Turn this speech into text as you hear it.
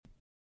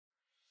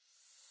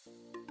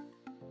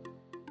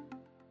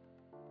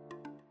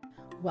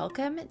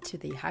Welcome to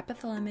the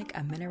Hypothalamic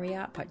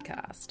Amenorrhea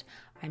podcast.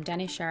 I'm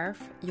Danny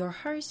Sheriff, your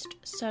host,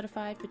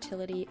 certified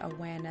fertility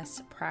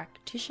awareness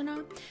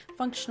practitioner,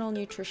 functional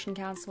nutrition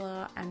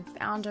counselor, and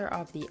founder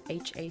of the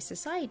HA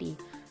Society,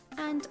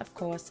 and of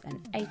course,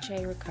 an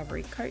HA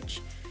recovery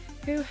coach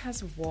who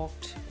has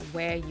walked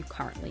where you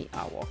currently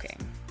are walking.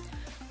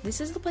 This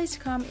is the place to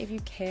come if you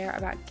care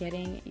about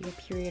getting your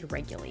period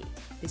regularly.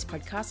 This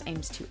podcast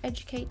aims to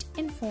educate,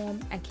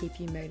 inform, and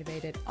keep you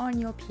motivated on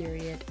your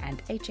period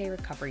and HA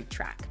recovery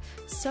track.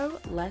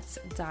 So let's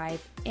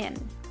dive in.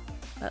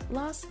 But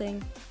last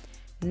thing,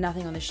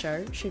 nothing on the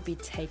show should be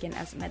taken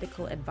as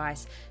medical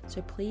advice,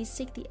 so please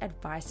seek the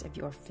advice of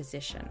your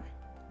physician.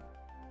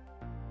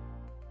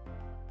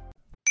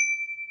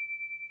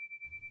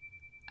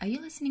 Are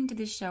you listening to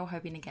this show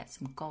hoping to get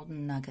some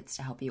golden nuggets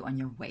to help you on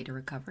your way to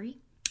recovery?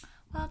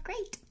 Well,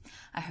 great.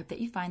 I hope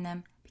that you find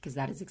them because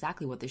that is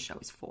exactly what this show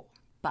is for.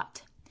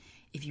 But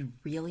if you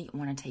really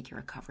want to take your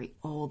recovery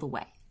all the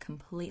way,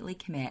 completely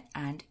commit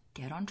and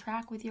get on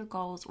track with your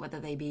goals, whether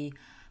they be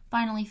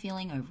finally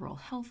feeling overall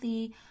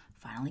healthy,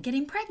 finally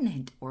getting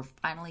pregnant, or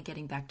finally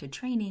getting back to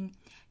training,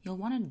 you'll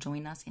want to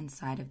join us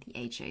inside of the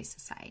HA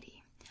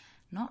Society.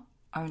 Not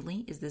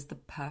only is this the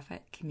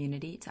perfect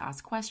community to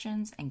ask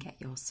questions and get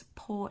your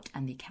support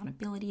and the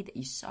accountability that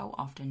you so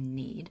often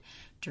need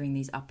during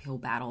these uphill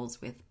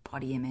battles with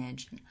body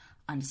image and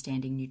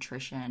understanding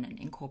nutrition and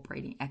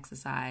incorporating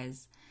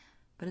exercise,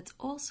 but it's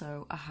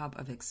also a hub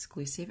of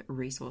exclusive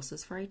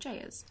resources for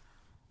HAs.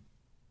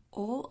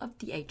 All of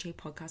the HA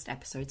podcast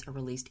episodes are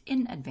released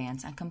in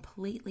advance and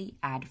completely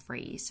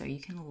ad-free, so you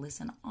can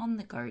listen on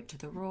the go to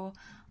the raw,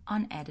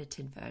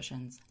 unedited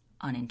versions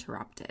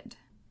uninterrupted.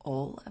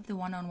 All of the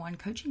one-on-one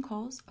coaching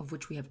calls, of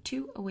which we have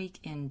 2 a week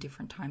in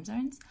different time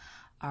zones,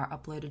 are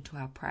uploaded to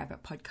our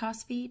private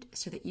podcast feed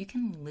so that you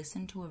can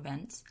listen to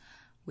events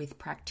with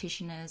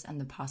practitioners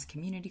and the past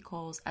community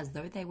calls as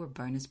though they were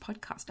bonus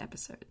podcast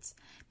episodes,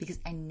 because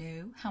I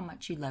know how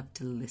much you love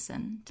to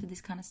listen to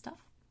this kind of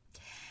stuff.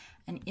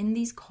 And in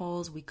these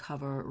calls, we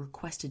cover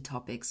requested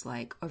topics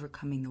like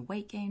overcoming the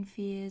weight gain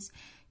fears,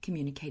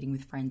 communicating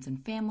with friends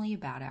and family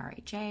about our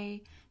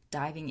HA,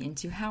 diving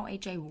into how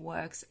HA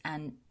works,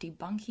 and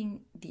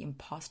debunking the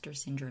imposter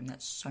syndrome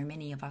that so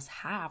many of us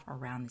have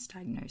around this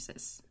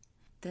diagnosis.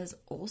 There's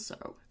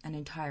also an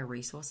entire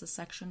resources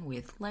section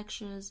with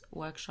lectures,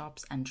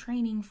 workshops, and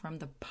training from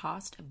the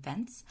past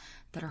events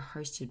that are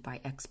hosted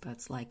by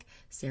experts like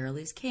Sarah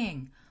Liz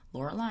King,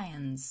 Laura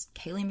Lyons,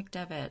 Kaylee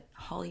McDevitt,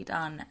 Holly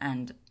Dunn,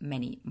 and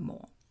many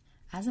more.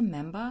 As a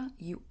member,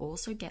 you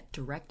also get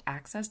direct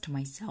access to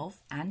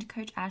myself and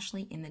Coach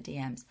Ashley in the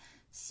DMs.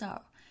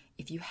 So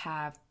if you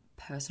have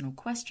personal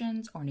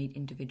questions or need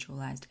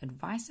individualized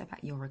advice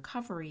about your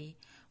recovery,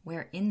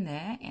 we're in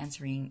there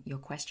answering your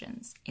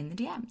questions in the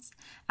DMs,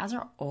 as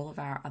are all of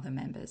our other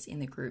members in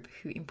the group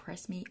who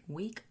impress me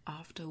week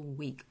after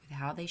week with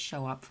how they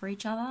show up for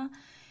each other.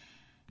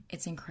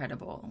 It's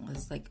incredible.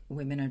 It's like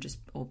women are just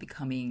all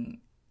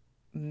becoming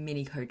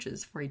mini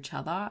coaches for each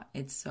other.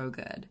 It's so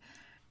good.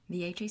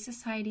 The HA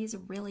Society is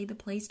really the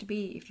place to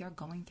be if you're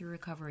going through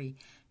recovery,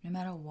 no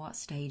matter what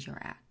stage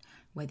you're at.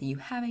 Whether you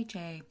have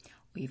HA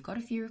or you've got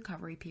a few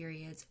recovery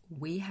periods,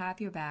 we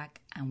have your back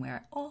and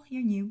we're all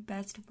your new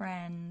best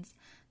friends.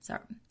 So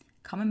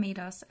come and meet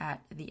us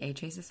at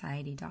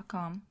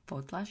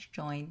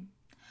thehasociety.com/join.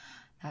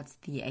 That's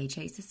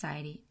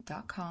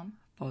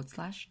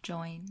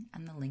thehasociety.com/join,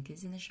 and the link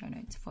is in the show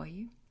notes for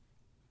you.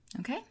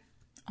 Okay,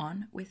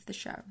 on with the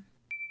show.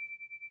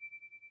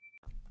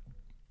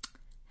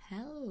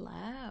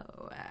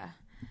 Hello.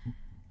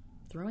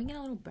 Throwing in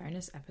a little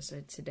bonus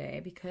episode today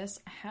because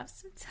I have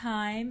some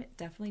time.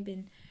 Definitely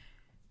been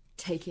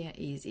taking it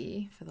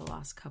easy for the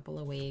last couple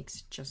of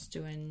weeks, just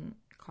doing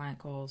client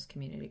calls,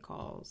 community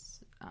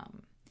calls. I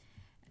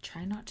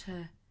try not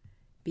to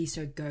be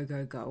so go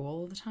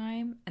all the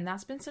time, and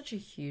that's been such a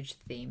huge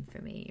theme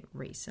for me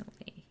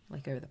recently,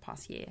 like over the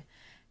past year.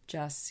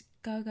 Just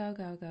go,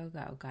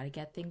 gotta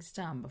get things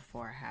done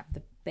before I have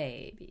the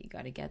baby,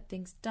 gotta get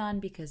things done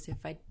because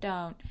if I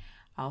don't,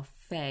 I'll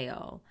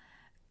fail.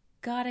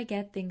 Gotta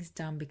get things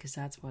done because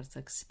that's what's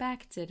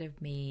expected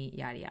of me,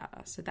 yada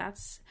yada. So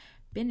that's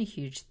been a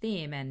huge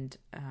theme and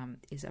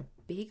is a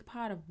big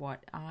part of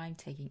what I'm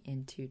taking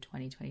into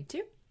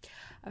 2022.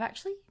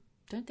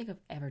 Don't think I've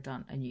ever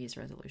done a New Year's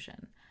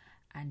resolution,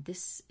 and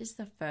this is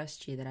the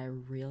first year that I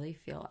really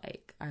feel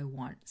like I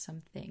want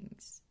some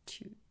things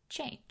to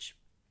change.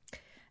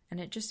 And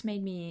it just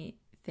made me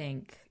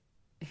think,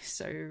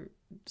 so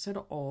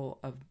do all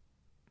of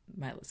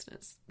my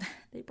listeners.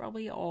 They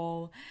probably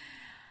all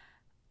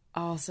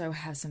also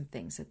have some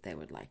things that they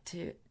would like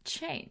to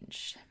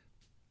change.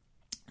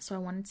 So I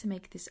wanted to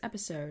make this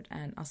episode,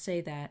 and I'll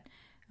say that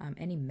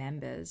any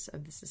members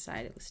of the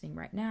society listening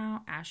right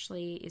now,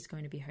 Ashley is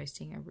going to be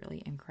hosting a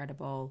really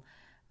incredible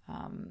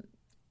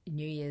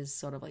New Year's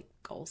sort of like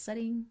goal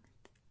setting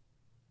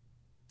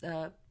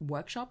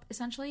workshop,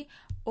 essentially,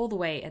 all the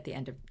way at the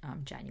end of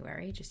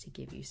January, just to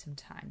give you some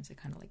time to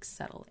kind of like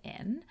settle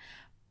in.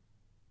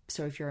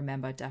 So if you're a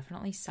member,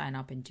 definitely sign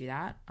up and do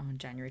that on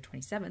January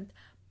 27th.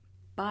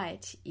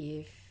 But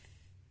if,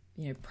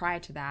 prior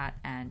to that,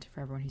 and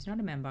for everyone who's not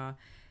a member,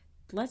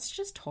 let's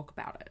just talk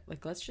about it.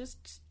 Like, let's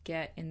just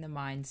get in the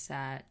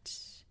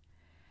mindset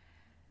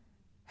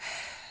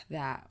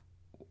that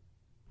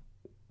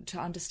to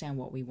understand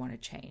what we want to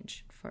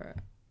change for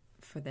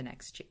the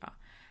next year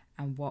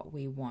and what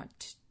we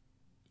want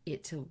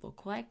it to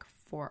look like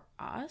for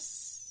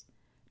us,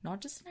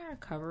 not just in our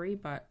recovery,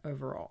 but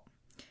overall.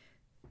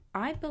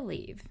 I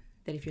believe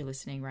that if you're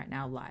listening right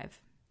now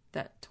live,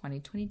 that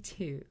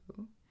 2022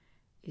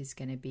 is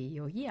going to be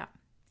your year.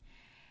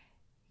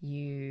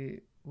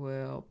 You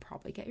will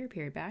probably get your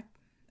period back.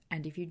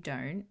 And if you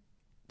don't,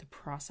 the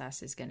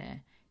process is going to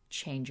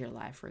change your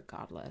life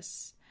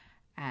regardless.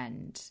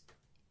 And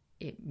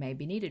it may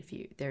be needed for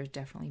you. There's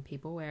definitely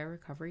people where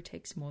recovery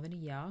takes more than a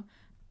year,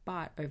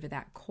 but over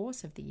that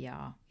course of the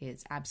year,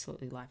 it's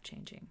absolutely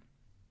life-changing.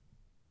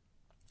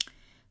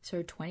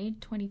 So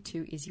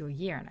 2022 is your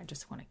year, and I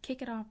just want to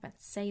kick it off and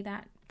say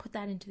that, put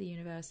that into the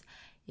universe.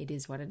 It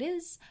is what it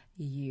is.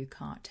 You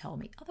can't tell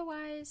me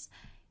otherwise.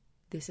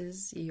 This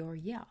is your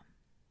year.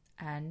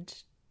 And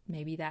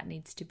maybe that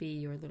needs to be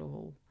your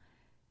little,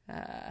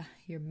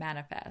 your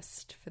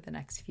manifest for the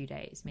next few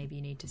days. Maybe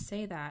you need to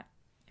say that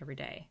every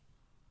day.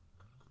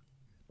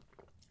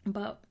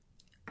 But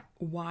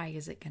why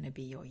is it going to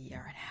be your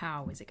year, and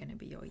how is it going to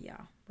be your year,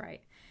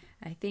 right?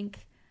 I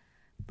think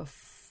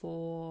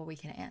before we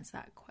can answer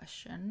that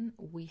question,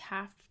 we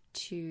have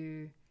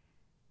to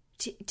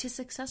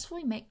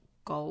successfully make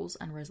goals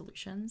and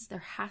resolutions, there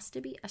has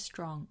to be a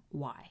strong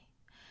why.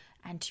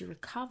 And to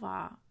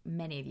recover,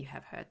 many of you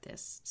have heard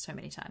this so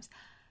many times,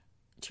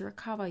 to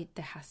recover,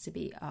 there has to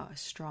be a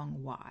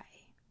strong why.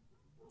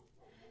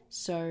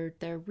 So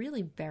they're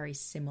really very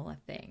similar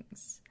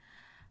things.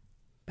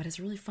 But it's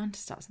really fun to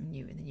start something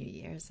new in the new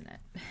year, isn't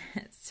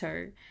it?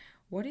 So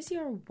what is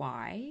your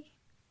why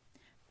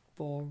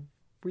for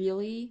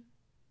really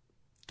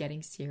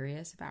getting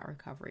serious about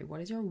recovery?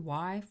 What is your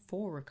why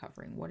for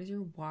recovering? What is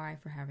your why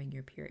for having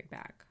your period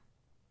back?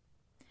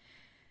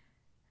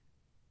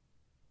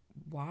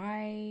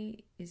 Why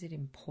is it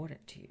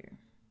important to you?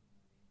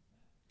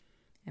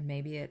 And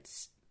maybe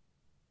it's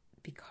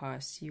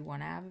because you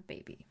want to have a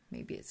baby.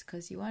 Maybe it's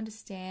because you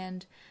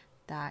understand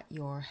that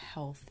your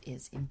health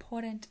is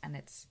important and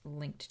it's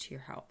linked to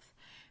your health.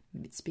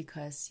 It's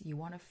because you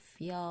want to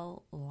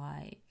feel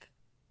like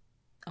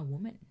a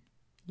woman.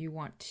 You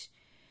want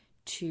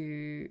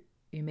to,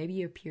 maybe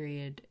your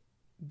period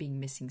being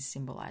missing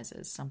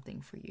symbolizes something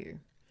for you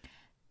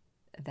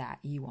that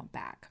you want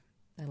back.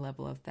 A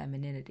level of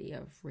femininity,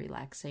 of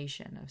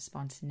relaxation, of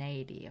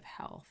spontaneity, of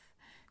health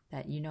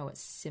that it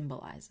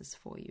symbolizes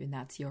for you, and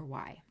that's your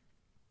why.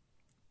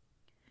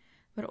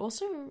 But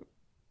also,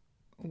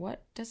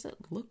 what does it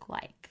look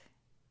like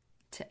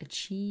to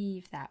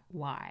achieve that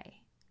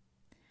why?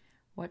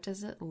 What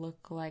does it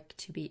look like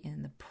to be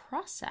in the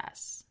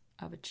process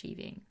of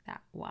achieving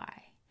that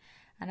why?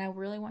 And I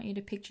really want you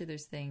to picture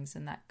those things,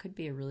 and that could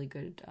be a really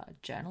good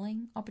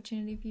journaling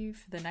opportunity for you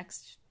for the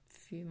next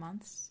few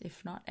months,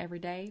 if not every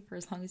day, for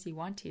as long as you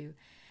want to.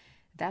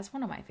 That's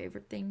one of my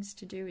favorite things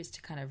to do, is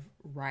to kind of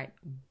write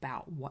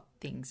about what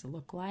things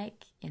look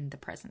like in the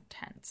present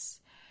tense,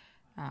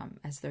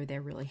 as though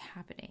they're really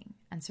happening.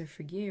 And so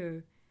for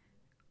you,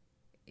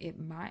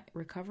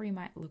 recovery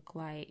might look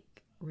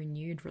like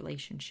renewed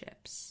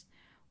relationships,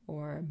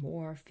 or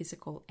more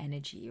physical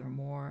energy, or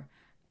more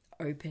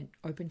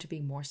open to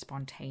being more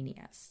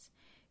spontaneous.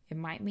 It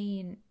might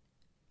mean,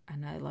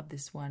 and I love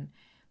this one,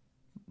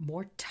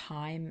 more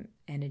time,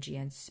 energy,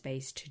 and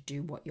space to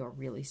do what you're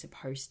really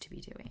supposed to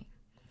be doing.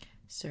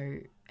 So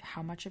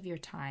how much of your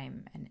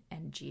time and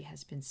energy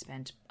has been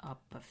spent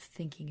up of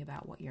thinking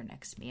about what your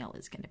next meal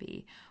is going to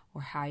be,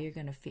 or how you're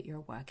going to fit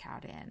your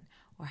workout in,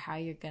 or how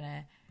you're going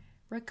to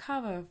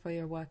recover for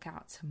your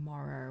workout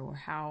tomorrow, or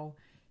how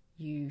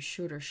you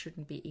should or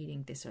shouldn't be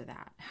eating this or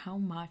that? How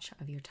much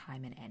of your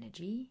time and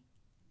energy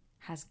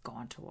has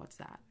gone towards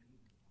that?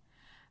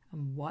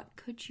 And what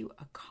could you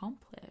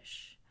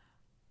accomplish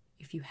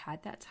if you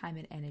had that time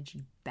and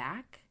energy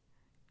back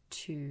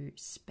to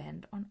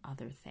spend on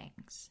other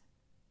things?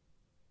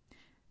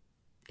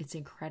 It's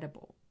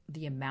incredible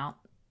the amount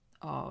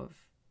of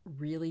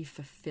really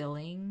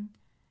fulfilling,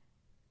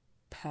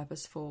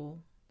 purposeful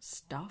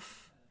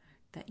stuff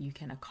that you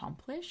can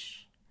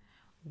accomplish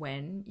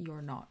when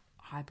you're not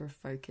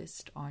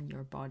hyper-focused on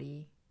your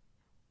body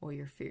or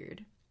your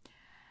food.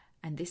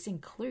 And this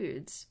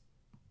includes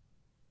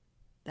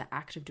the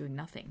act of doing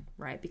nothing,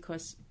 right?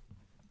 Because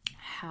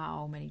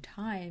how many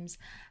times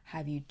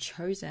have you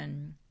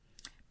chosen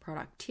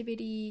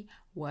productivity,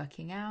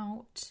 working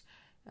out,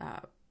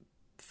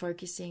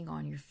 focusing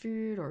on your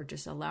food, or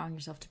just allowing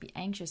yourself to be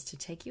anxious to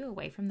take you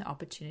away from the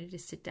opportunity to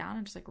sit down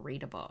and just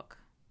read a book?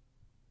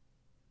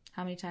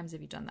 How many times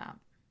have you done that?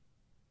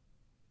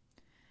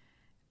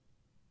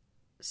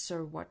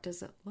 So what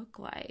does it look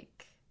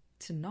like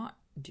to not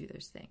do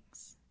those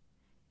things?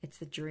 It's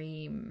the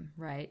dream,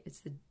 right?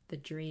 It's the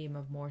dream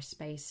of more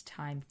space,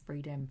 time,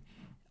 freedom,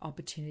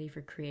 opportunity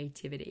for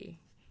creativity.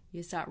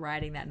 You start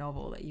writing that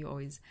novel that you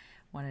always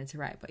wanted to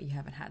write, but you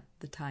haven't had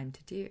the time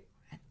to do.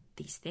 And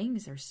these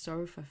things are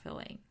so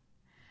fulfilling.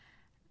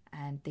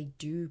 And they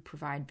do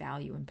provide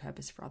value and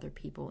purpose for other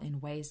people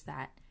in ways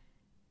that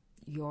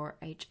your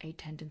HA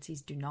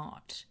tendencies do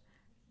not.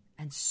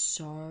 And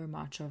so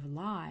much of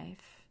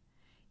life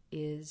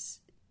is,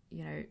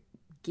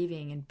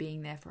 giving and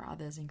being there for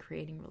others and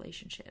creating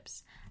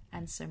relationships.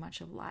 And so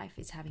much of life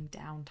is having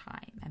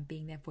downtime and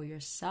being there for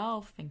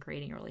yourself and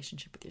creating a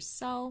relationship with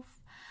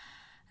yourself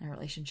and a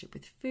relationship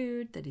with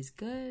food that is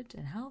good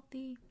and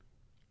healthy.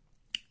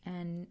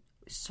 And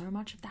so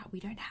much of that we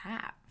don't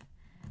have.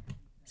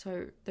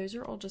 So those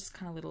are all just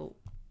kind of little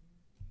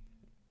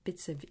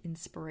bits of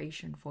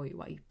inspiration for you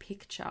while you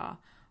picture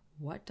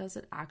what does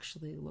it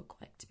actually look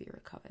like to be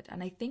recovered.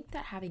 And I think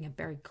that having a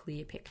very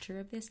clear picture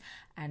of this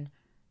and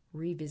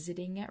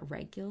revisiting it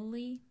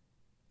regularly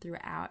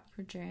throughout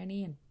your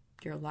journey and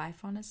your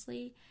life,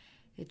 honestly,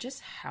 it just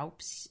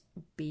helps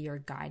be your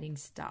guiding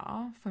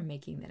star for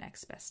making the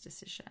next best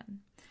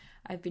decision.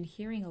 I've been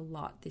hearing a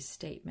lot this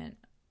statement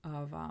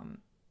of,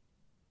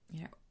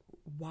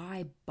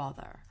 why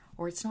bother?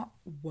 Or it's not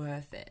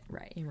worth it,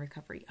 right, in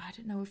recovery. I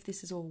don't know if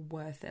this is all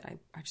worth it.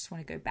 I just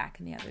want to go back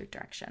in the other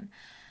direction.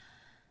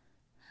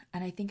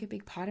 And I think a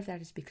big part of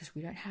that is because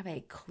we don't have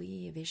a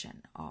clear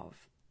vision of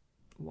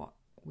what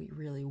we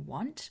really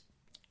want.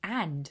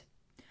 And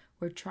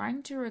we're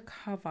trying to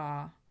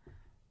recover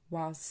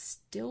while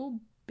still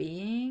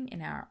being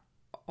in our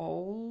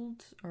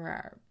old or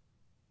our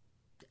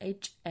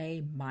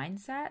HA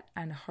mindset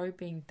and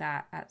hoping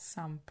that at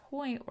some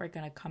point we're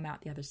going to come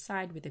out the other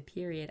side with a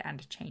period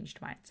and a changed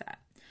mindset.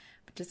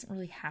 But it doesn't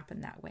really happen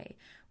that way.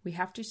 We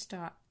have to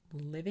start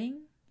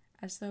living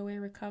as though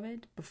we're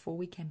recovered before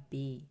we can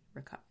be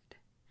recovered.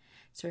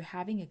 So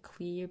having a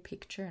clear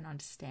picture and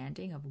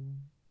understanding of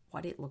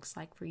what it looks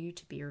like for you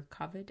to be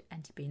recovered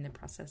and to be in the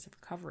process of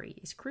recovery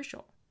is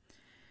crucial.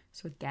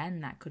 So again,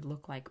 that could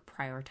look like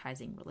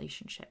prioritizing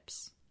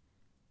relationships,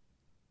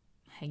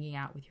 hanging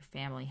out with your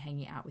family,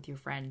 hanging out with your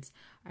friends.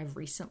 I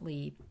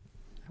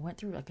went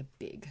through like a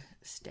big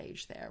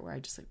stage there where I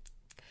just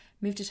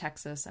moved to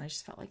Texas and I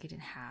just felt like I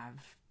didn't have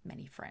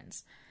many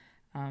friends.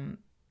 And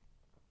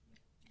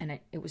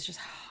it was just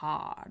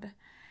hard.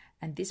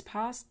 And this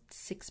past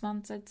 6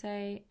 months, I'd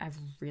say, I've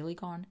really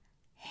gone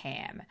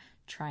ham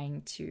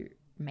trying to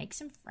make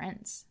some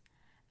friends.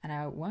 And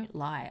I won't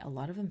lie, a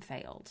lot of them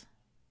failed.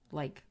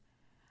 Like,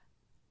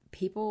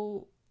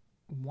 people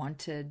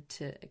wanted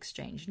to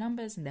exchange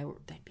numbers and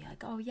they'd be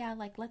like, oh yeah,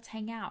 like let's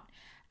hang out.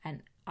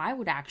 And I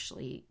would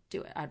actually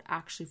do it. I'd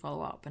actually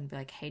follow up and be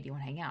like, hey, do you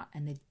want to hang out?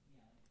 And they'd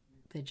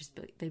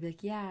be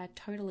like, yeah,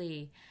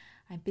 totally.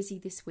 I'm busy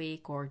this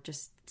week. Or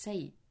just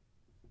say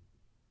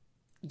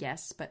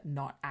yes, but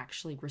not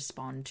actually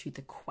respond to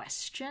the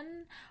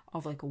question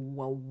of like,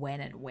 well, when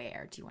and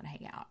where do you want to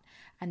hang out?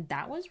 And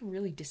that was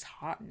really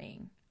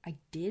disheartening. I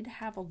did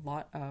have a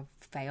lot of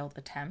failed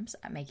attempts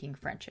at making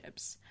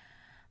friendships.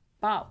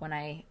 But when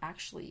I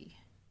actually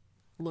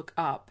look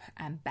up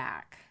and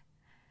back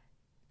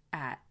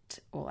at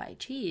all I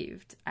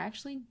achieved, I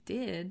actually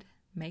did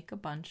make a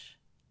bunch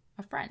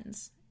of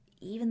friends.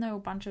 Even though a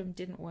bunch of them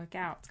didn't work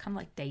out, it's kind of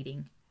like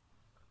dating.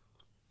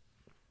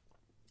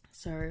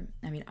 So,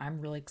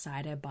 I'm really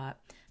excited, but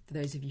for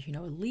those of you who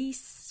know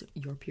Elise,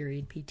 Your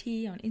Period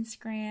PT on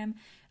Instagram,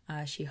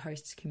 she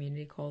hosts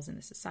community calls in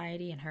the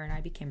society, and her and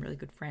I became really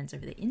good friends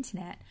over the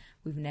internet.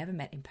 We've never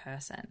met in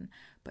person,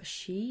 but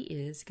she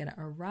is going to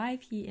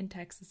arrive here in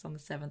Texas on the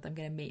 7th. I'm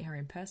going to meet her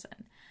in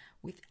person.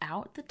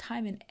 Without the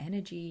time and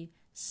energy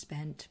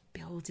spent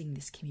building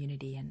this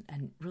community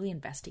and really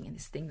investing in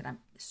this thing that I'm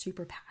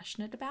super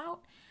passionate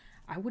about,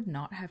 I would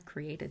not have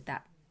created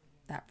that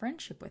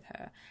friendship with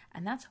her.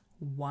 And that's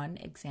one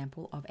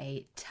example of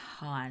a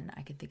ton.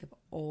 I can think of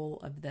all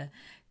of the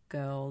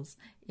girls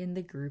in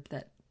the group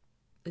that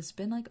it's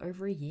been like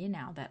over a year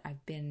now that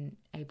I've been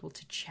able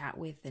to chat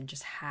with and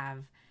just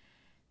have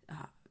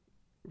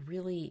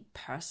really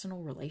personal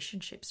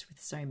relationships with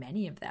so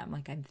many of them.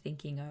 Like, I'm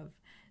thinking of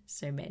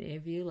so many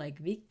of you, like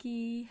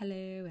Vicky,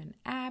 hello, and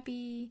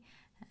Abby,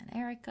 and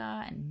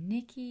Erica, and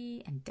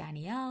Nikki, and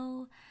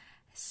Danielle.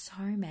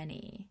 So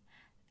many.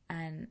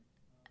 And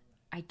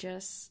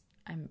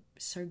I'm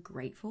so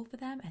grateful for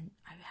them, and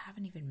I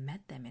haven't even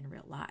met them in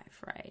real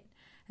life, right?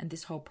 And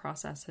this whole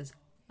process has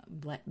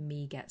let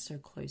me get so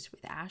close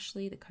with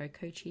Ashley, the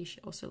co-coachee. She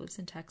also lives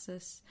in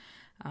Texas.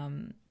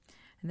 And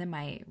then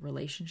my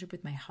relationship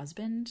with my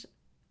husband,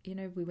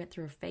 we went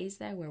through a phase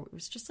there where it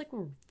was just like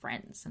we're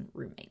friends and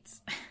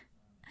roommates.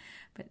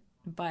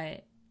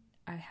 but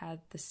I had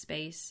the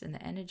space and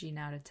the energy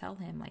now to tell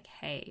him, like,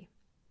 hey,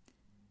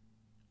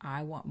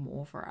 I want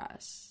more for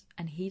us.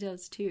 And he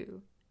does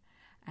too.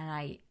 And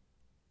I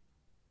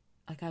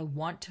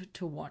want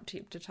to want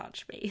him to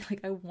touch me.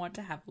 Like, I want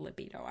to have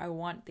libido. I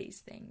want these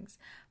things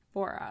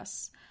for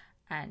us.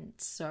 And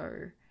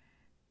so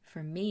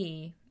for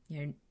me,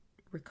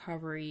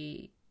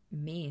 recovery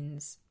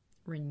means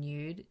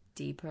renewed,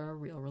 deeper,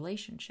 real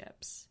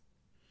relationships.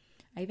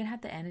 I even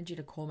had the energy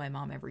to call my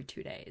mom every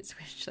 2 days,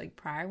 which like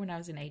prior when I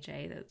was in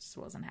HA, that just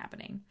wasn't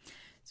happening.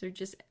 So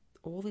just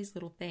all these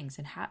little things,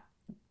 and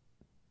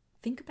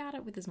think about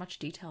it with as much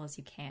detail as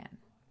you can.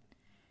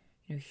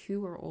 You know,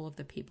 who are all of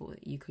the people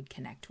that you could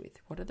connect with?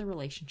 What are the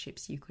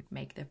relationships you could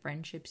make, the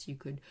friendships you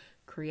could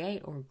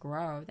create or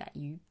grow that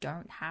you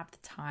don't have the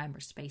time or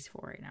space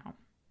for right now?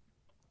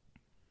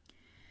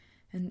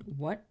 And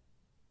what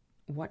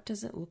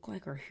does it look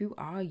like, or who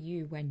are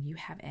you when you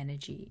have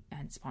energy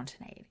and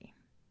spontaneity?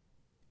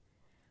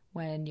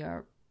 When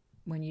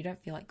you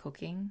don't feel like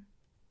cooking,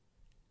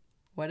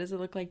 what does it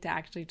look like to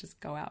actually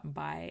just go out and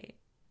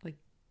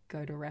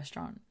go to a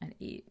restaurant and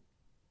eat?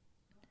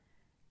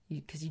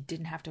 Because you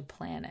didn't have to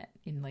plan it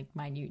in like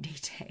minute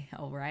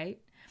detail,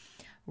 right?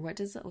 What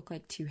does it look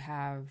like to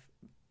have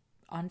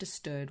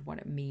understood what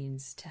it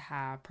means to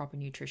have proper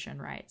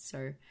nutrition, right?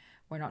 So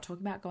we're not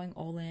talking about going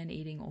all in,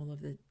 eating all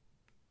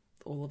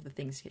of the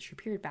things to get your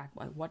period back.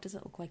 Like, what does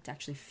it look like to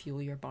actually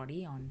fuel your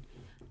body on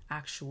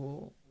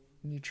actual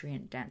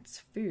nutrient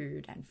dense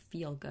food and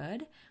feel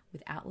good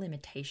without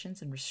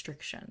limitations and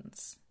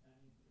restrictions?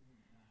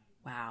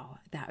 Wow,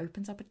 that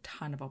opens up a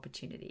ton of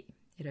opportunity.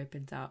 It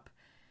opens up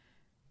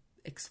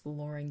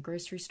exploring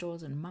grocery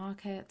stores and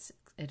markets.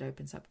 It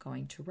opens up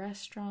going to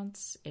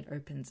restaurants. It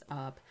opens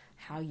up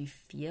how you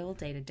feel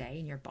day to day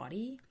in your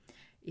body.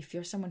 If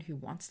you're someone who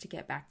wants to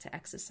get back to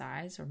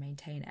exercise or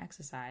maintain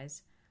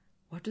exercise,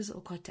 what does it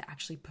look like to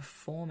actually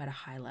perform at a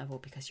high level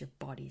because your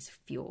body's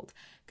fueled,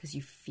 because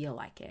you feel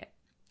like it?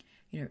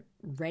 You know,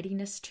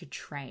 readiness to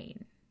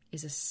train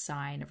is a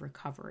sign of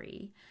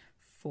recovery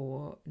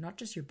for not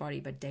just your body,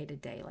 but day to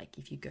day. Like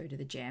if you go to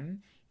the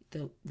gym,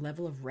 the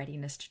level of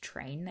readiness to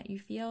train that you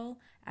feel,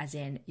 as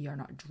in you're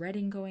not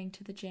dreading going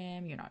to the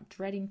gym, you're not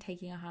dreading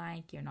taking a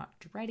hike, you're not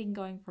dreading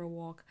going for a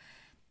walk.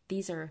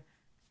 These are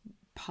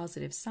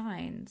positive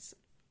signs.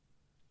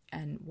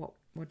 And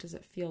what does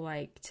it feel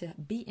like to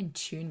be in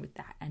tune with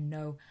that and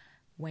know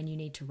when you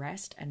need to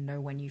rest and know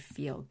when you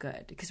feel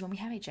good? Because when we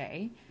have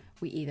HA,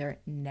 we either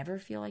never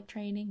feel like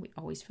training, we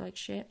always feel like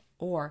shit,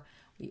 or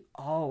we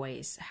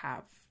always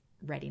have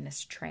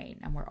readiness to train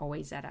and we're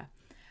always at a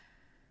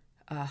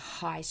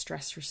high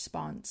stress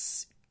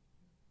response.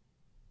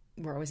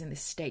 We're always in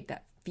this state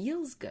that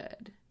feels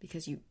good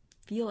because you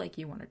feel like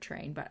you want to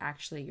train, but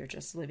actually you're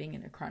just living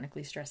in a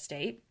chronically stressed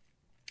state.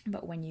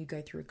 But when you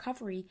go through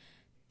recovery,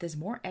 there's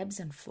more ebbs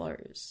and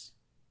flows.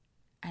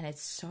 And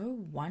it's so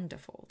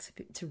wonderful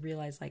to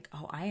realize like,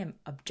 oh, I'm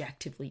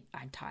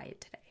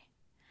tired today.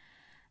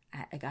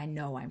 I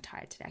know I'm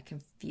tired today. I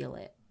can feel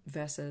it,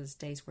 versus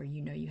days where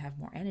you know you have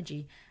more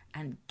energy,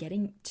 and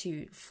getting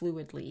to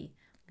fluidly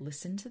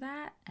listen to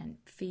that and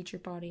feed your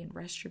body and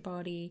rest your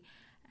body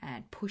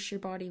and push your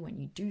body when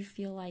you do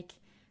feel like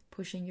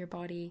pushing your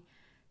body.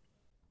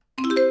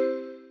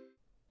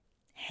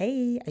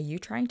 Hey, are you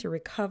trying to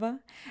recover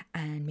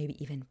and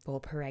maybe even fall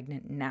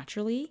pregnant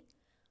naturally?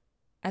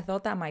 I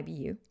thought that might be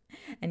you.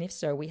 And if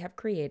so, we have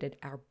created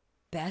our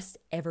best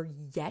ever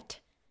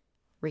yet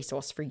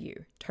resource for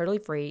you. Totally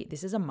free.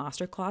 This is a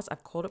masterclass.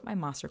 I've called it my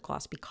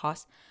masterclass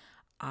because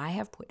I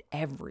have put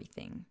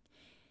everything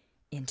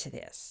into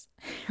this,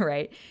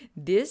 right?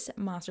 This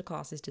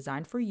masterclass is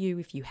designed for you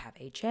if you have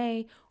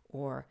HA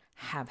or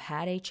have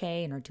had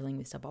HA and are dealing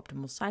with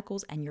suboptimal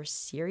cycles and you're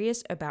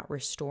serious about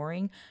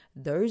restoring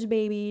those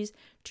babies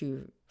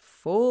to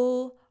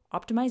full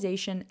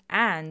optimization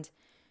and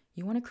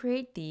you want to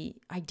create the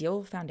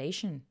ideal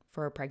foundation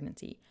for a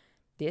pregnancy.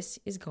 This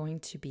is going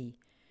to be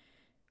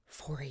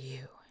for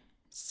you.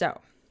 So,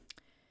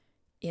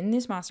 in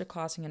this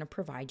masterclass, I'm going to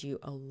provide you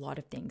a lot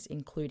of things,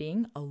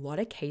 including a lot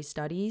of case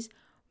studies,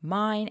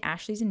 mine,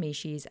 Ashley's and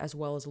Mishi's, as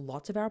well as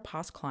lots of our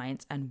past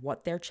clients and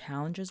what their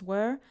challenges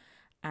were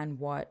and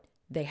what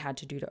they had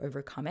to do to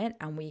overcome it.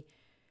 And we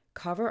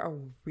cover a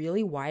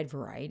really wide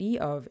variety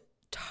of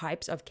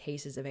types of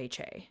cases of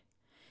HA.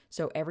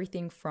 So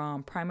everything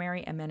from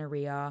primary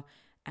amenorrhea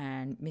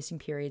and missing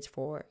periods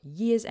for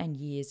years and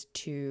years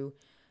to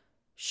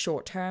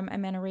short-term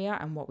amenorrhea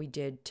and what we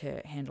did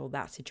to handle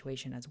that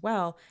situation as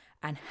well,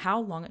 and how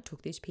long it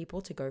took these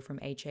people to go from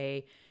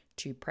HA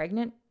to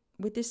pregnant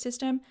with this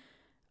system,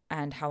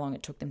 and how long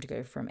it took them to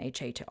go from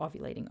HA to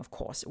ovulating, of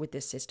course, with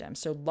this system.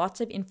 So lots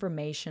of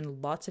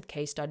information, lots of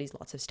case studies,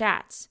 lots of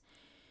stats.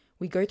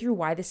 We go through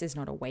why this is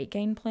not a weight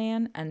gain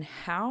plan and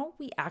how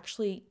we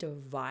actually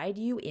divide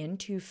you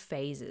into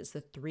phases,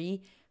 the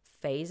 3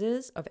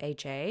 phases of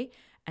HA,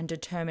 and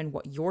determine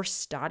what your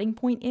starting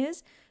point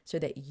is so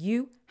that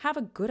you have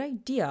a good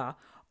idea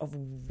of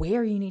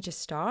where you need to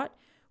start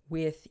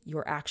with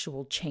your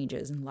actual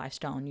changes and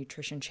lifestyle and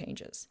nutrition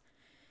changes.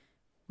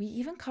 We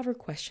even cover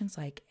questions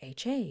like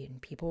HA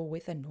and people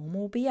with a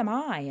normal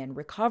BMI and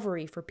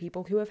recovery for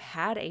people who have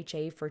had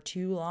HA for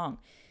too long.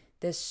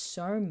 There's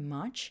so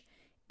much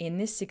in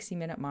this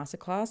 60-minute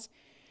masterclass.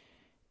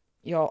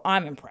 Yo,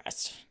 I'm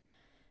impressed.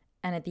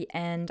 And at the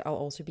end, I'll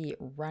also be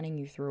running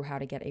you through how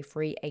to get a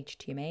free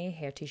HTMA,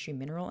 hair tissue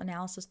mineral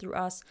analysis through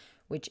us,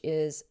 which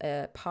is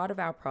a part of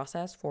our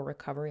process for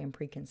recovery and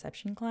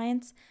preconception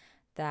clients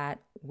that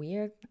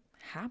we're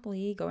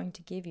happily going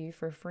to give you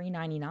for free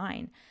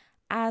 $99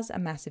 as a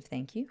massive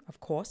thank you, of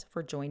course,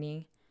 for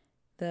joining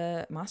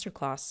the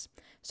masterclass.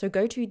 So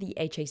go to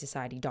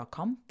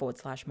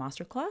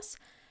thehasociety.com/masterclass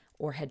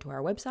or head to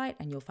our website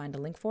and you'll find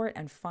a link for it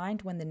and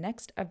find when the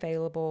next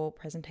available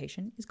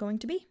presentation is going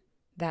to be.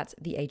 That's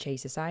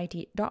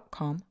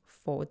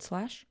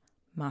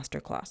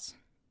thehasociety.com/masterclass.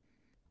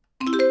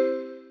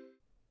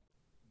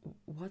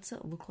 What's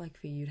it look like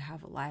for you to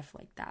have a life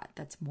like that,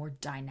 that's more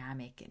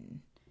dynamic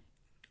and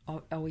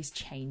always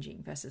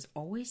changing versus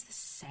always the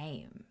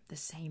same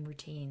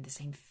routine, the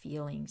same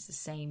feelings, the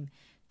same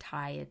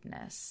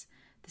tiredness,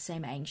 the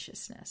same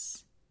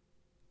anxiousness?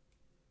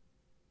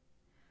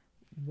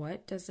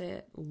 What does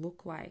it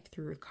look like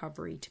through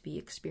recovery to be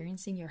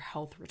experiencing your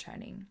health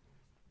returning?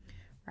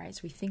 Right?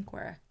 So we think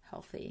we're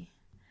healthy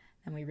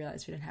and we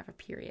realize we don't have a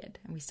period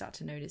and we start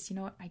to notice, you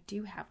know what, I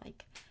do have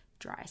like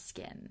dry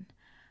skin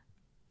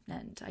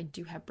and I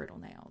do have brittle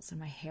nails and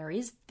my hair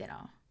is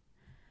thinner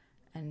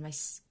and my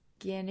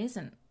skin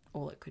isn't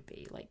all it could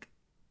be. Like,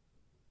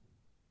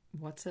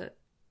 what's it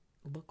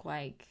look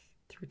like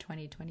through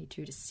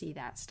 2022 to see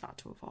that start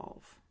to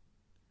evolve?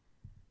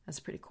 That's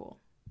pretty cool.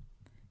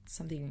 It's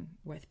something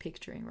worth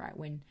picturing, right?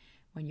 When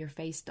your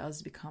face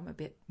does become a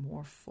bit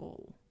more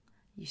full,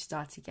 you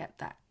start to get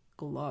that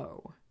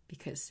glow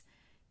because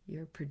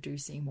you're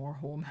producing more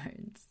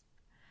hormones.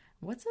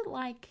 What's it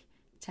like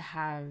to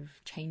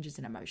have changes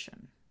in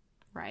emotion,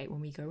 right?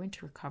 When we go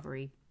into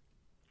recovery,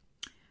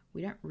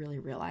 we don't really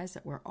realize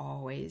that we're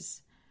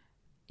always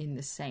in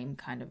the same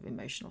kind of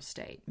emotional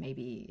state.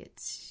 Maybe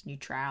it's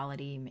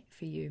neutrality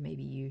for you.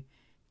 Maybe you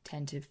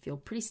tend to feel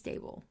pretty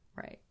stable,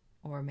 right?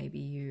 Or maybe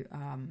you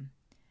are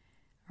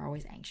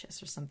always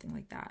anxious or something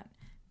like that.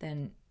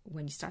 Then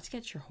when you start to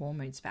get your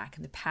hormones back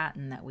and the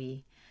pattern that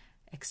we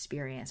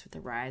experience with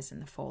the rise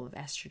and the fall of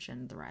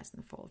estrogen, the rise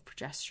and the fall of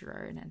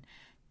progesterone, and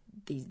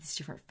these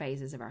different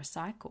phases of our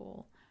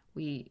cycle,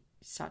 we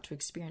start to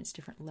experience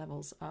different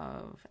levels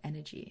of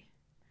energy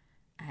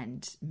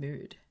and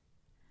mood.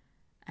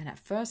 And at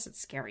first it's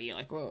scary. You're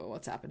like, whoa,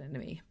 what's happening to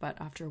me?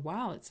 But after a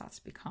while, it starts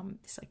to become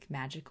this like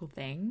magical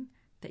thing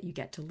that you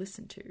get to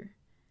listen to.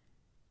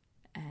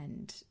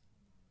 And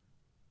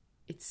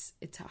it's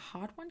a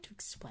hard one to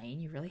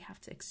explain. You really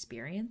have to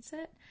experience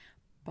it.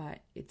 But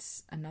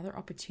it's another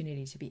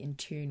opportunity to be in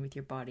tune with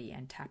your body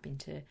and tap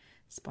into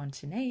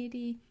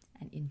spontaneity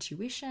and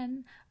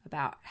intuition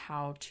about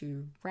how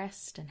to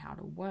rest and how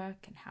to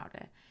work and how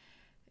to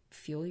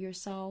feel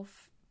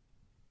yourself.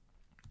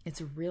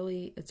 It's a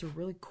really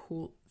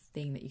cool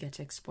thing that you get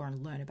to explore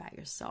and learn about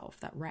yourself,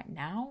 that right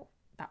now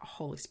that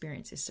whole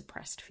experience is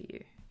suppressed for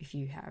you if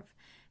you have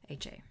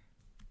HA.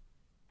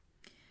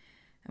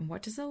 And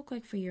what does it look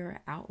like for your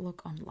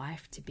outlook on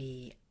life to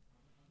be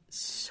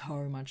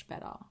so much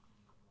better?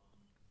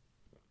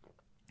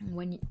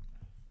 When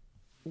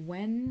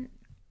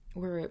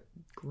we're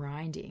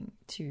grinding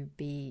to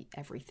be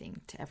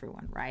everything to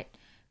everyone, right?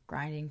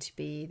 Grinding to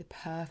be the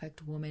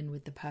perfect woman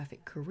with the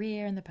perfect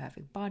career and the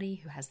perfect body,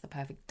 who has the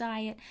perfect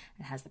diet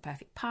and has the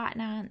perfect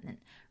partner and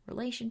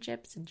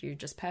relationships, and you're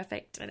just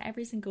perfect in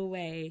every single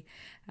way.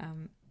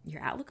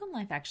 Your outlook on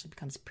life actually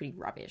becomes pretty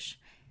rubbish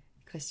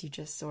because you're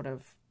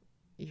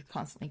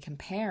constantly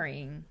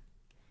comparing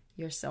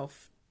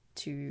yourself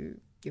to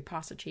your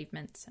past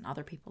achievements and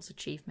other people's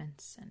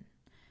achievements and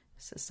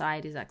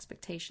society's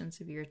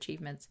expectations of your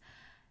achievements.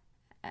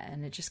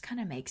 And it just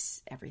kind of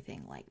makes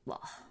everything like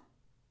blah.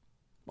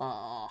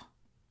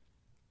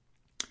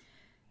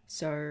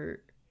 So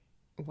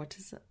what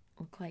does it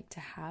look like to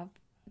have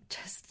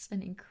just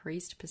an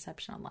increased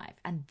perception on life?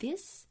 And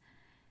this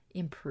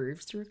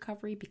improves through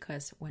recovery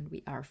because when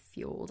we are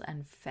fueled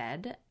and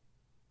fed,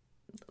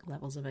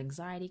 levels of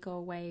anxiety go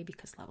away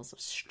because levels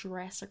of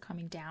stress are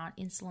coming down,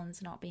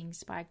 insulin's not being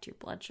spiked, your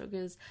blood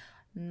sugar's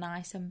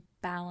nice and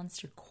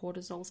balanced, your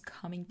cortisol's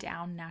coming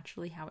down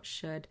naturally how it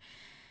should.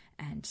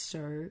 And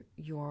so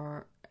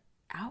your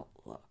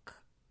outlook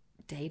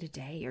day to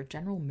day, your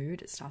general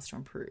mood, it starts to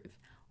improve.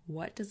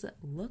 What does it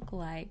look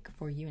like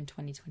for you in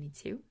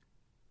 2022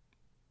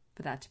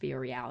 for that to be a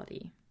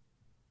reality?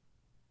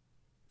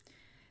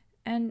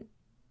 And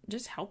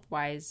just health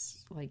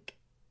wise, like,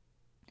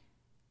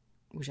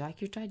 would you like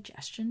your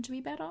digestion to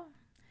be better?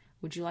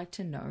 Would you like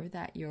to know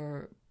that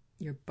your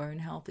bone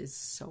health is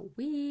so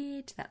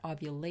weird, that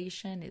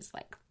ovulation is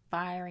like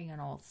firing on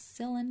all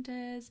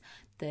cylinders,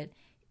 that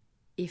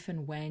if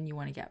and when you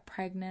want to get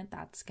pregnant,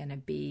 that's going to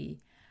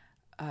be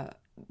a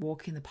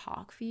walk in the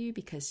park for you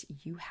because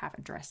you have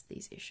addressed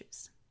these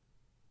issues?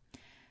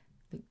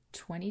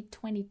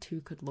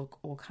 2022 could look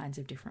all kinds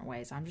of different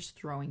ways. I'm just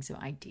throwing some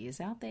ideas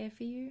out there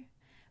for you,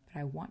 but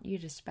I want you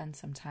to spend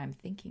some time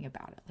thinking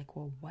about it. Like,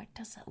 well, what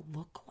does it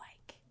look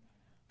like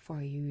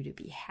for you to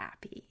be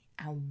happy?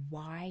 And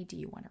why do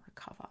you want to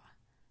recover?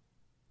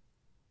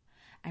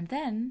 And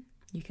then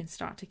you can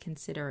start to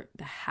consider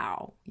the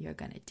how you're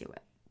going to do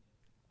it.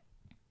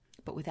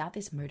 But without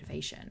this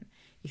motivation,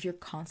 if you're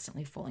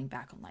constantly falling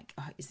back on like,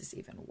 oh, is this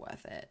even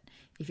worth it?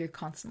 If you're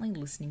constantly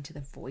listening to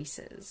the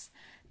voices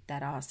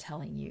that are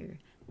telling you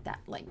that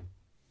like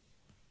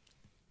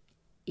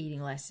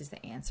eating less is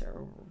the answer,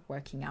 or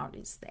working out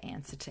is the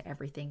answer to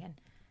everything, and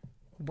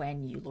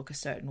when you look a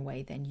certain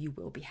way, then you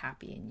will be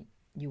happy and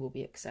you will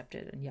be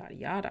accepted and yada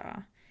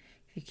yada.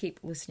 If you keep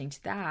listening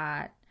to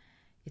that,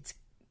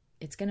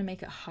 it's going to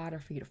make it harder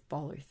for you to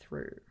follow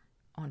through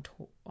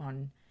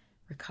on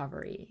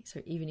recovery.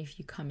 So even if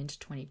you come into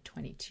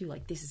 2022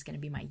 like, this is going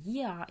to be my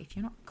year, if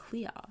you're not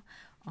clear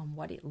on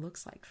what it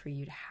looks like for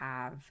you to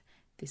have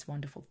this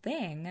wonderful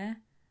thing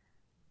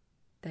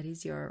that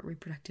is your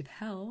reproductive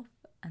health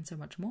and so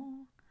much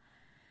more,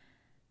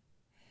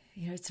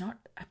 it's not,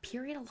 a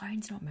period alone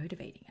is not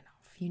motivating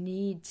enough. You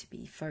need to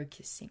be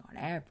focusing on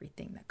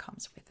everything that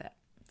comes with it.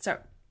 So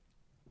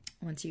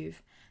once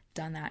you've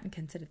done that and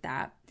considered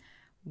that,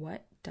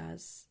 what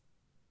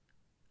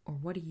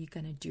are you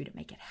going to do to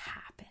make it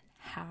happen?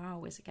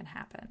 How is it going to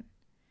happen?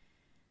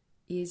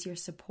 Is your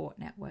support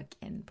network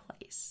in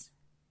place?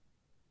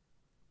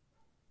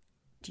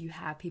 Do you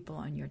have people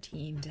on your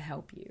team to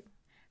help you?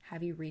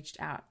 Have you reached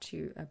out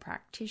to a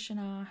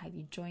practitioner? Have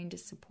you joined a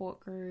support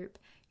group?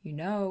 You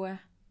know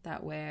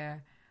that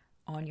we're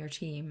on your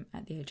team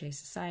at the OJ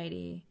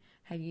Society.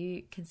 Have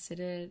you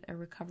considered a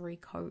recovery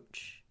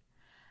coach?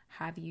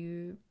 Have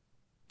you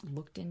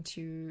looked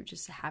into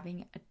just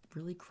having a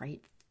really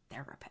great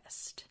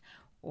therapist,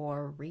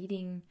 or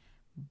reading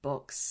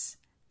books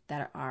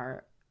that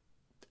are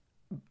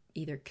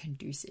either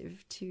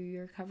conducive to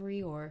your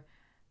recovery or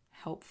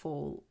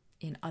helpful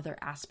in other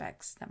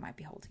aspects that might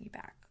be holding you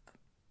back?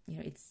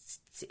 It's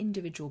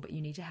individual, but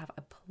you need to have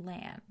a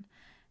plan.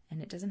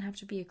 And it doesn't have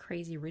to be a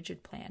crazy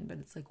rigid plan, but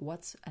it's like,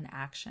 what's an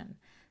action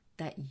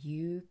that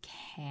you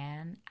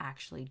can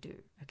actually do?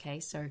 Okay,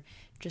 so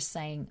just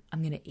saying,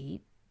 I'm going to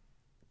eat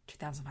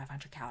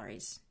 2,500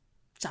 calories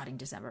starting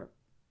January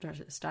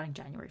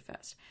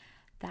 1st.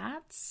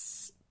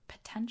 That's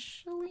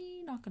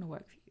potentially not going to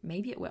work for you.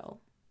 Maybe it will.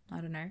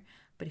 I don't know.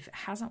 But if it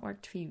hasn't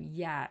worked for you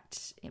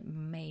yet, it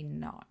may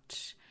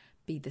not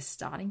be the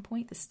starting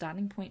point. The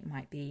starting point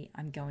might be,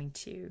 I'm going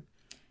to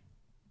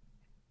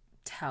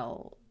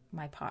tell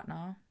my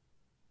partner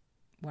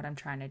what I'm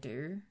trying to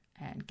do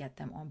and get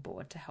them on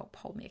board to help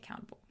hold me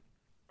accountable.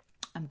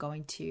 I'm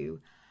going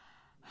to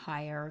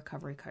hire a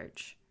recovery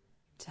coach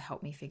to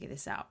help me figure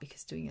this out,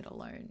 because doing it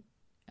alone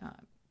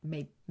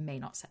may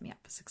not set me up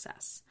for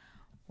success.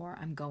 Or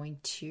I'm going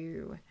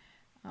to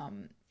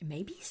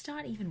maybe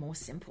start even more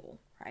simple,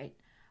 right?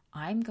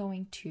 I'm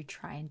going to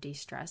try and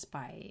de-stress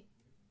by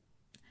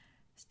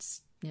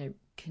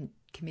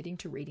committing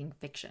to reading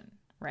fiction,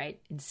 right?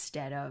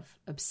 Instead of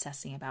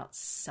obsessing about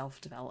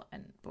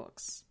self-development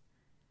books.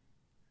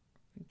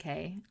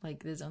 Okay?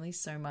 Like, there's only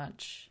so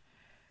much,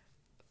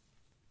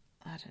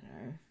 I don't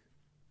know,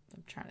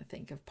 I'm trying to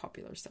think of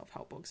popular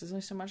self-help books. There's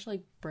only so much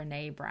like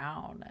Brene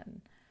Brown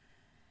and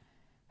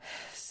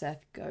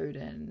Seth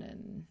Godin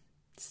and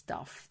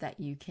stuff that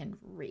you can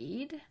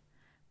read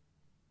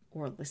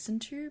or listen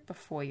to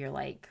before you're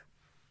like,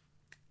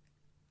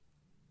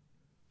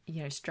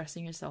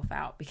 stressing yourself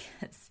out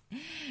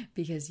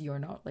because you're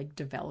not like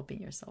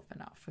developing yourself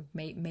enough.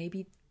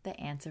 Maybe the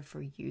answer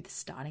for you, the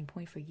starting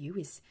point for you,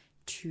 is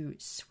to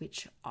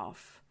switch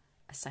off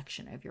a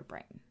section of your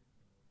brain.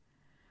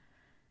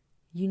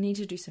 You need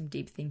to do some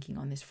deep thinking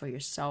on this for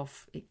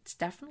yourself. It's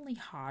definitely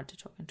hard to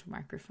talk into a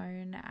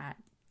microphone at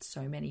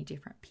so many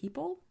different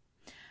people,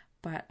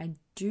 but I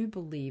do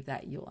believe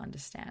that you'll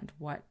understand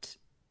what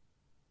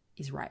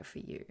is right for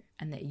you,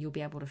 and that you'll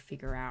be able to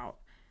figure out,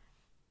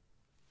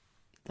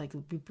 like,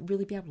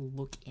 really be able to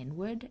look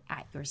inward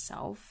at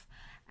yourself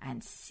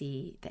and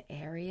see the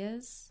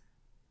areas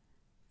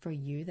for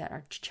you that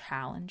are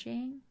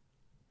challenging,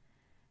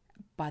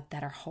 but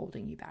that are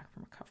holding you back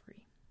from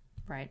recovery,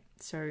 right?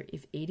 So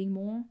if eating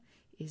more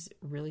is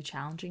really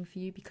challenging for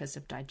you because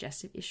of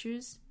digestive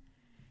issues,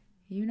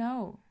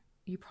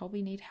 you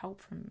probably need help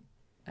from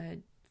a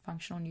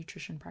functional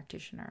nutrition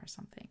practitioner or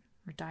something,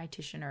 or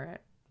dietitian or a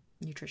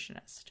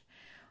nutritionist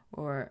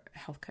or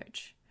health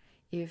coach.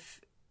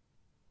 If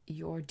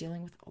you're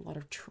dealing with a lot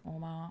of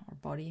trauma or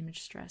body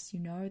image stress,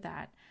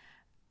 that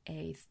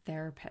a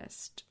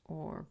therapist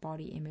or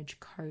body image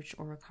coach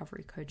or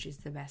recovery coach is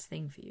the best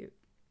thing for you.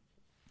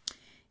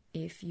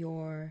 If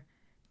your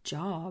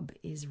job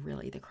is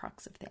really the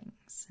crux of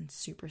things and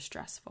super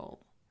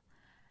stressful,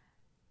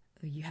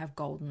 you have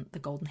the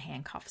golden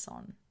handcuffs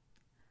on,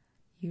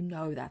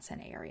 that's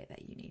an area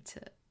that you need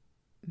to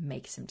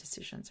make some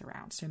decisions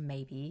around. So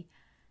maybe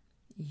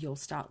you'll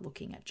start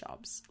looking at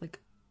jobs. Like,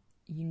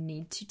 you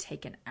need to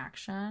take an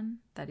action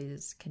that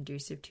is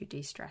conducive to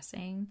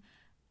de-stressing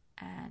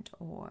and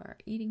or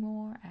eating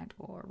more and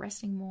or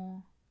resting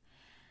more,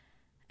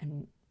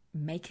 and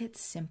make it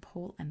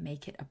simple and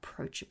make it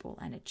approachable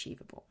and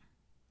achievable.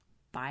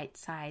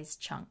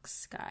 Bite-sized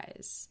chunks,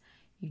 guys.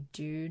 You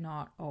do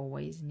not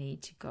always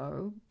need to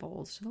go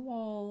balls to the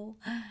wall.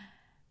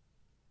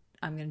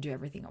 I'm going to do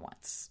everything at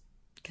once.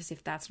 Because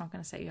if that's not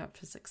going to set you up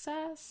for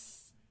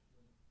success,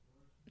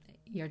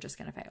 you're just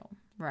going to fail,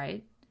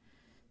 right?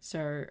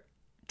 So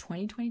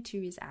 2022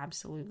 is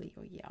absolutely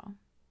your year.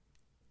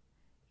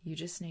 You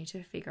just need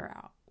to figure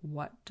out,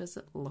 what does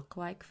it look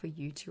like for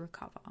you to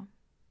recover?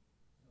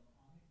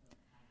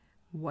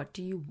 what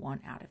do you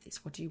want out of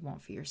this? What do you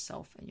want for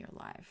yourself and your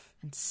life?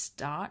 And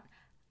start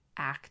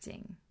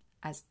acting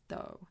as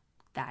though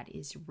that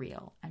is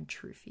real and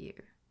true for you.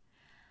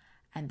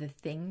 And the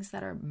things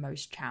that are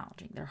most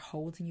challenging, they're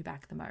holding you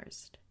back the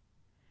most,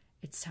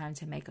 it's time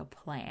to make a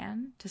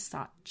plan to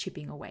start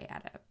chipping away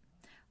at it.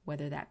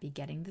 Whether that be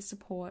getting the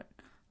support,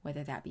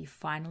 whether that be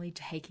finally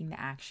taking the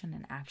action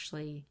and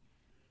actually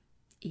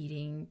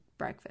eating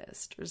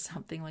breakfast or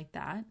something like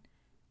that.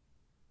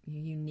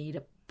 You need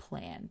a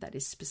plan that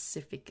is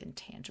specific and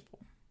tangible.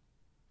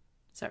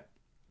 So,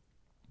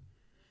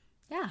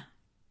 yeah.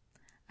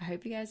 I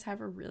hope you guys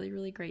have a really,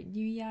 really great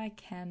new year. I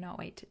cannot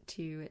wait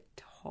to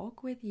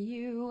talk with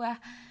you.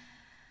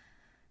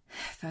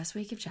 First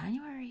week of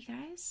January,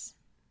 guys.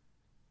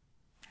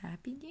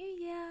 Happy New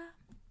Year.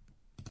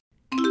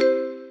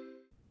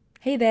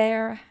 Hey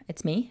there,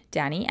 it's me,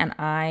 Danny, and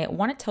I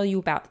want to tell you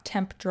about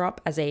Tempdrop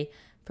as a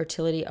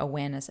fertility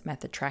awareness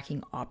method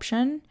tracking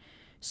option.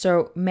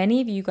 So many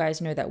of you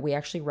guys know that we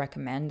actually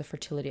recommend the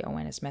fertility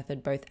awareness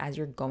method both as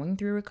you're going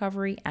through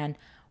recovery and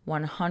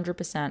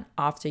 100%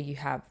 after you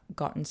have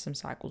gotten some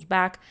cycles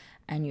back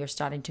and you're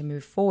starting to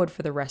move forward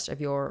for the rest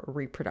of your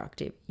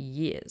reproductive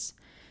years.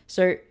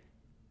 So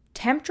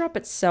Tempdrop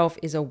itself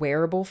is a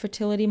wearable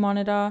fertility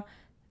monitor,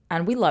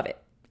 and we love it.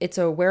 It's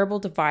a wearable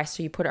device,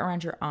 so you put it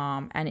around your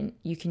arm and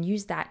you can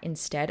use that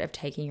instead of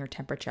taking your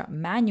temperature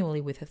manually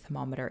with a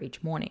thermometer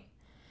each morning.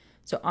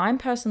 So I'm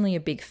personally a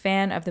big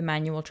fan of the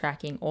manual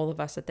tracking. All of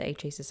us at the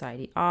HA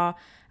Society are,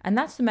 and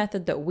that's the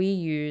method that we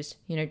use,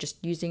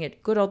 just using a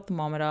good old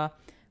thermometer.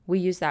 We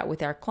use that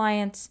with our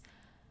clients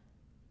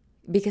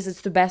because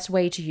it's the best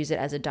way to use it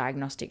as a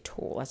diagnostic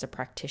tool as a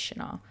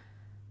practitioner.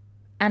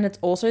 And it's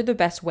also the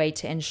best way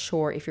to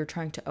ensure if you're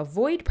trying to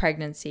avoid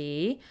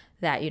pregnancy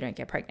that you don't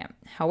get pregnant.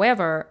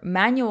 However,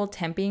 manual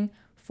temping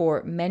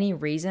for many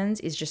reasons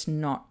is just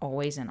not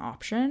always an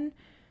option.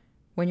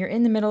 When you're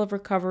in the middle of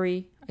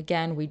recovery,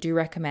 again, we do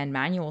recommend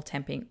manual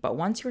temping, but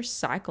once you're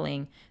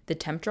cycling, the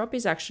Tempdrop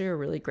is actually a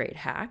really great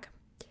hack.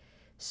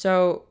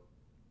 So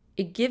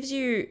it gives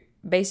you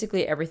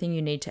basically everything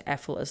you need to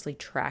effortlessly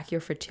track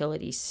your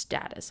fertility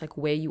status, like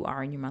where you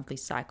are in your monthly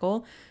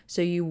cycle.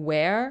 So you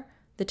wear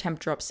the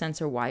Tempdrop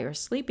sensor while you're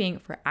sleeping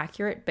for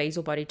accurate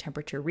basal body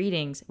temperature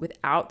readings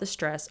without the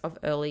stress of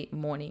early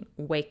morning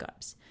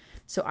wake-ups.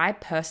 So I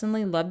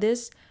personally love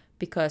this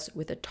because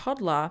with a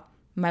toddler,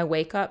 my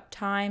wake-up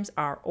times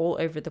are all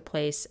over the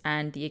place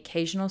and the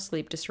occasional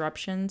sleep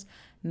disruptions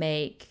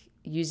make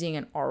using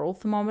an oral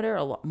thermometer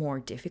a lot more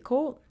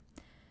difficult.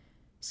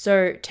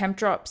 So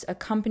Tempdrop's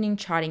accompanying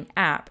charting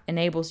app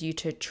enables you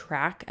to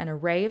track an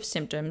array of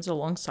symptoms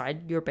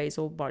alongside your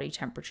basal body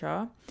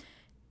temperature.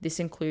 This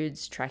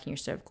includes tracking your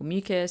cervical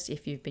mucus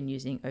if you've been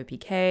using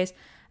OPKs,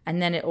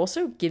 and then it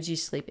also gives you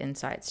sleep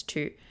insights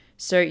too.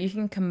 So you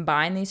can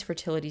combine these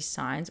fertility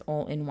signs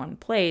all in one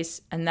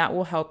place, and that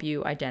will help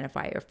you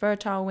identify your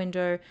fertile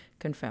window,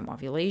 confirm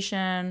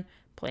ovulation,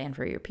 plan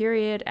for your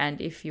period,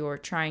 and if you're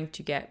trying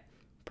to get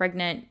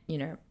pregnant,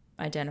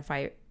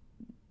 identify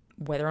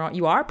whether or not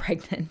you are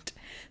pregnant.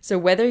 So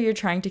whether you're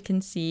trying to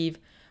conceive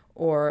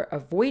or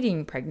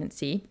avoiding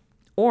pregnancy,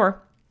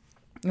 or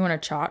you want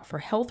to chart for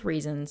health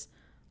reasons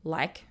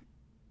like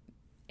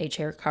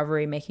HA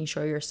recovery, making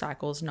sure your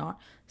cycle's not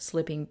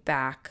slipping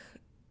back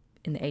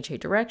in the HA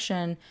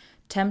direction,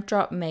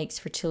 Tempdrop makes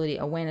fertility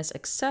awareness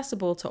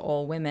accessible to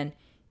all women,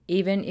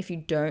 even if you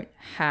don't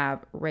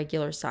have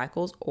regular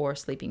cycles or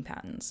sleeping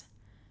patterns.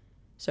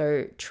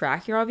 So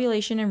track your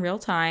ovulation in real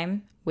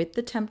time with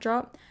the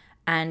Tempdrop,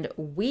 and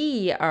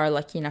we are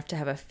lucky enough to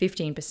have a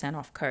 15%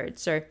 off code.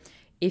 So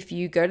if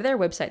you go to their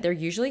website, they're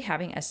usually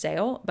having a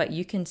sale, but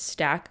you can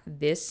stack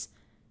this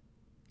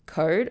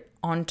code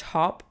on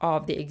top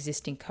of the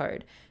existing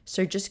code.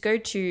 So just go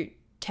to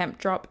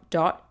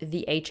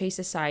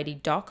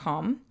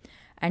tempdrop.thehasociety.com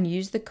and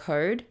use the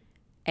code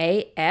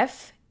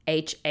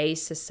AFHA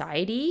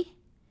Society.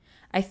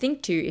 I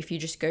think too, if you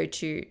just go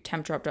to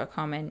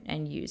tempdrop.com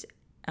and use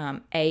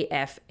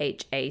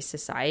AFHA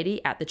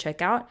Society at the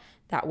checkout,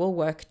 that will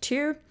work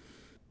too.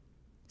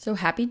 So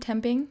happy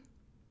temping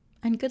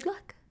and good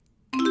luck.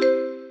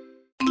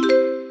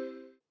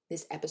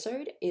 This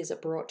episode is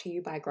brought to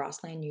you by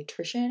Grassland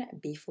Nutrition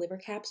beef liver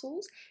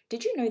capsules.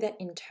 Did you know that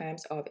in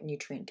terms of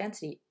nutrient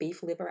density,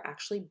 beef liver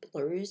actually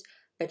blows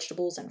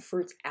vegetables and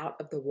fruits out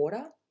of the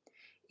water?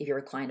 If you're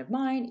a client of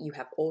mine, you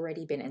have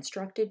already been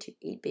instructed to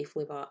eat beef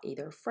liver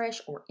either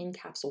fresh or in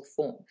capsule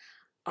form.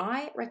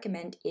 I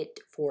recommend it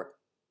for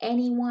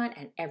anyone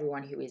and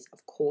everyone who is,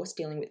 of course,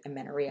 dealing with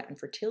amenorrhea and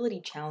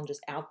fertility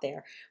challenges out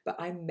there, but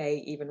I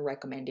may even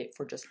recommend it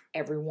for just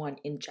everyone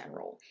in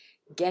general.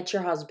 Get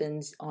your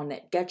husbands on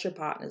it, get your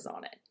partners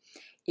on it.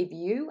 If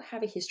you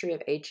have a history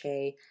of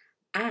HA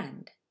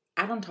and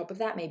add on top of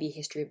that maybe a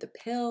history of the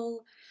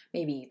pill,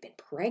 maybe you've been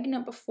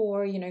pregnant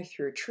before,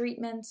 through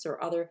treatments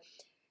or other,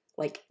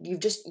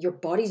 your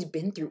body's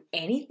been through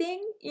anything,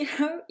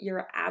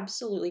 you're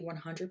absolutely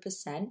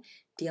 100%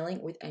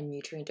 dealing with a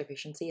nutrient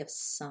deficiency of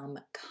some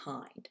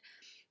kind.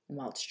 And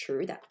while it's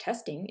true that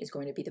testing is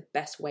going to be the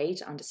best way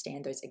to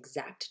understand those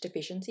exact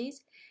deficiencies,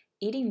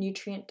 eating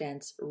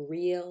nutrient-dense,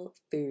 real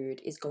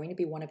food is going to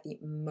be one of the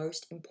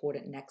most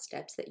important next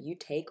steps that you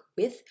take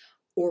with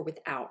or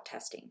without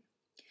testing.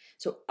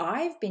 So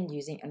I've been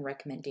using and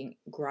recommending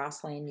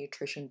Grassland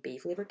Nutrition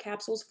beef liver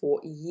capsules for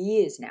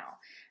years now.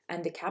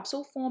 And the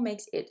capsule form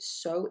makes it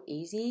so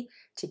easy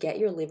to get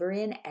your liver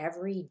in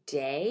every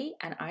day.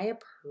 And I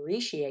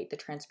appreciate the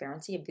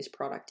transparency of this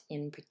product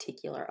in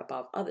particular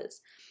above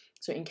others.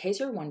 So in case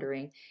you're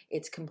wondering,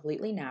 it's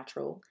completely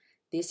natural.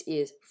 This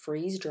is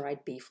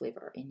freeze-dried beef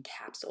liver in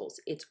capsules.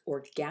 It's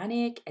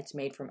organic, it's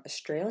made from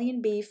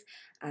Australian beef,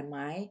 and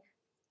my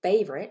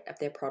favorite of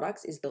their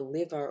products is the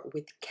liver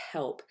with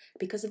kelp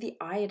because of the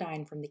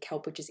iodine from the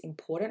kelp, which is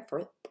important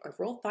for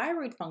overall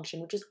thyroid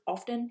function, which is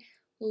often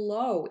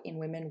low in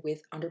women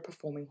with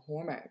underperforming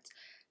hormones.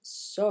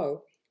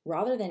 So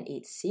rather than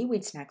eat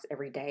seaweed snacks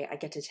every day, I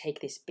get to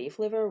take this beef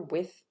liver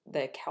with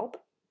the kelp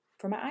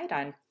for my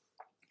iodine.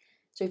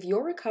 So if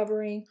you're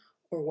recovering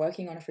or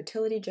working on a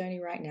fertility journey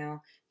right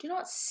now, do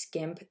not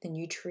skimp the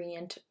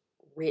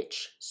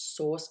nutrient-rich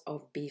source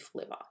of beef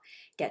liver.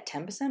 Get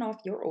 10%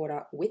 off your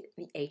order with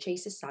the HA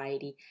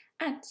Society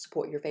and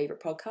support your favorite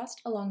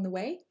podcast along the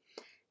way.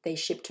 They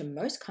ship to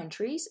most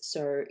countries,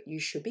 so you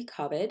should be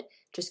covered.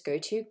 Just go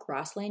to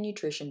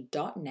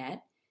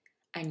grasslandnutrition.net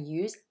and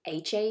use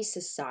HA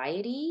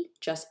Society,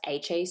 just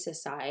HA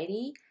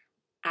Society,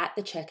 at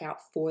the checkout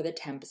for the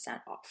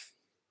 10% off.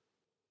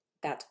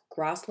 That's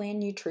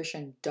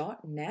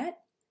grasslandnutrition.net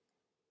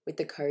with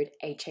the code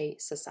HA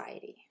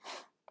Society.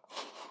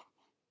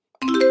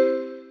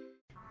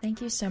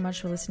 Thank you so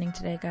much for listening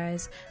today,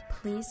 guys.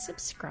 Please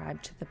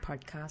subscribe to the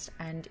podcast,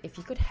 and if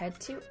you could head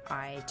to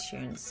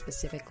iTunes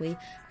specifically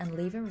and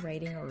leave a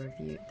rating or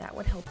review, that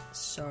would help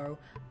so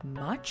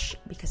much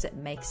because it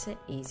makes it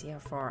easier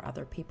for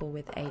other people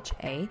with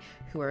HA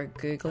who are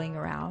Googling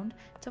around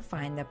to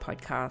find the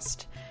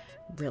podcast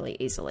really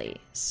easily.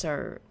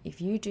 So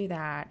if you do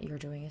that, you're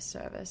doing a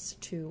service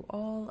to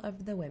all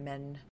of the women